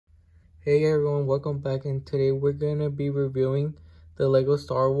Hey everyone, welcome back, and today we're gonna be reviewing the Lego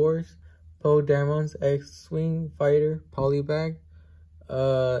Star Wars Dameron's X-Wing Fighter Polybag.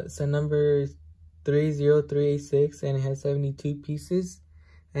 Set number 30386, and it has 72 pieces,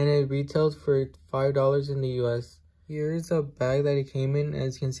 and it retails for $5 in the US. Here's a bag that it came in.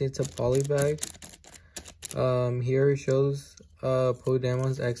 As you can see, it's a poly bag. Here it shows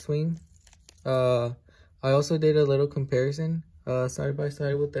Dameron's X-Wing. I also did a little comparison side by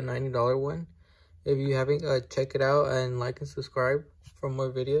side with the $90 one. If you haven't, check it out and like and subscribe for more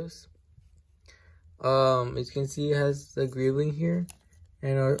videos. As you can see, it has the Grieving here,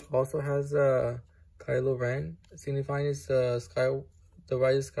 and it also has Kylo Ren, signifying it's the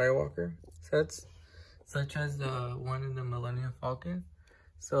Rise of Skywalker sets, such as the one in the Millennium Falcon.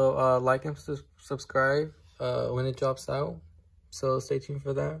 So like and subscribe when it drops out, so stay tuned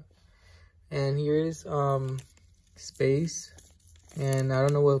for that. And here's space, and I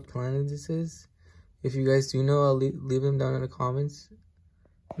don't know what planet this is. If you guys do know, I'll leave them down in the comments.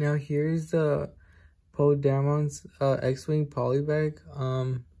 Now here's the Dameron's X-Wing polybag.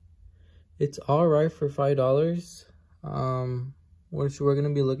 It's alright for $5, which we're gonna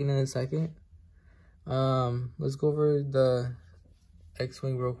be looking at in a second. Let's go over the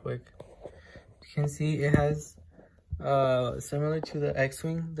X-Wing real quick. You can see it has similar to the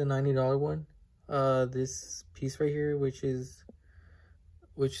X-Wing, the $90 one, this piece right here, which is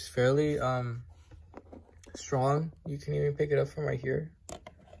fairly strong. You can even pick it up from right here.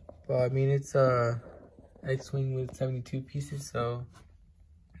 But I mean, it's a X-Wing with 72 pieces, so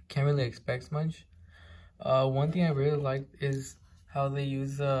can't really expect much. One thing I really like is how they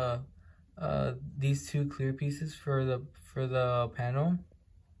use these two clear pieces for the panel.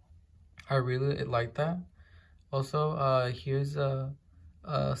 I really like that. Also, here's a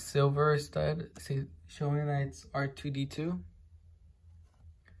silver stud showing that it's R2-D2.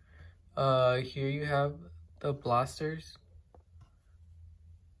 Here you have the blasters.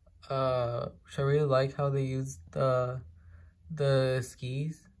 Which I really like how they use the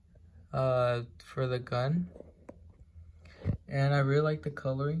skis for the gun, and I really like the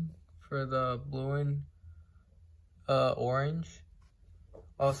coloring for the blue and orange.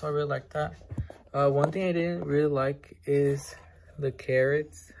 Also, I really like that. One thing I didn't really like is the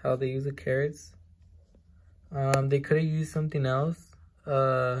carrots, how they use the carrots. They could have used something else,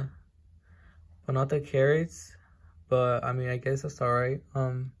 but not the carrots. But I mean, I guess that's alright.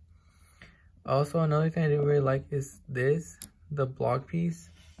 Also, another thing I didn't really like is the block piece.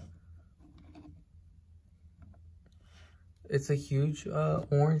 It's a huge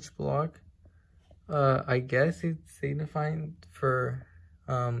orange block. I guess it's signifying for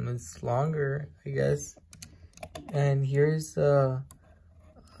it's longer, I guess. And here's I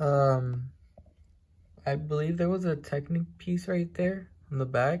believe there was a Technic piece right there on the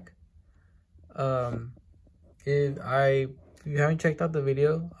back. If you haven't checked out the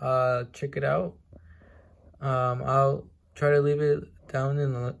video, check it out. I'll try to leave it down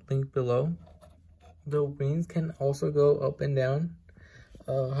in the link below. The wings can also go up and down,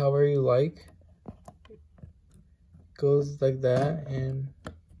 however you like. Goes like that, and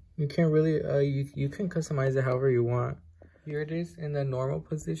you can really you can customize it however you want. Here it is in the normal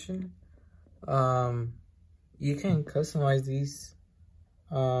position. You can customize these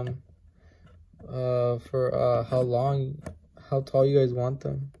for how tall you guys want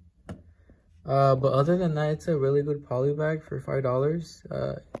them. But other than that, it's a really good poly bag for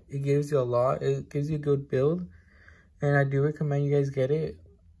 $5. It gives you a lot. It gives you a good build, and I do recommend you guys get it.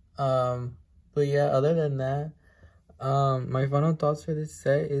 But yeah, other than that, my final thoughts for this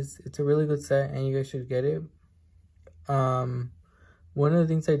set is it's a really good set, and you guys should get it. One of the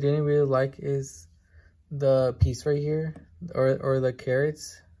things I didn't really like is the piece right here, or the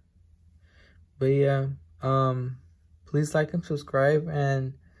carrots. But yeah, please like and subscribe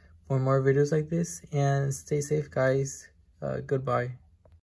and for more videos like this, and stay safe, guys. Goodbye.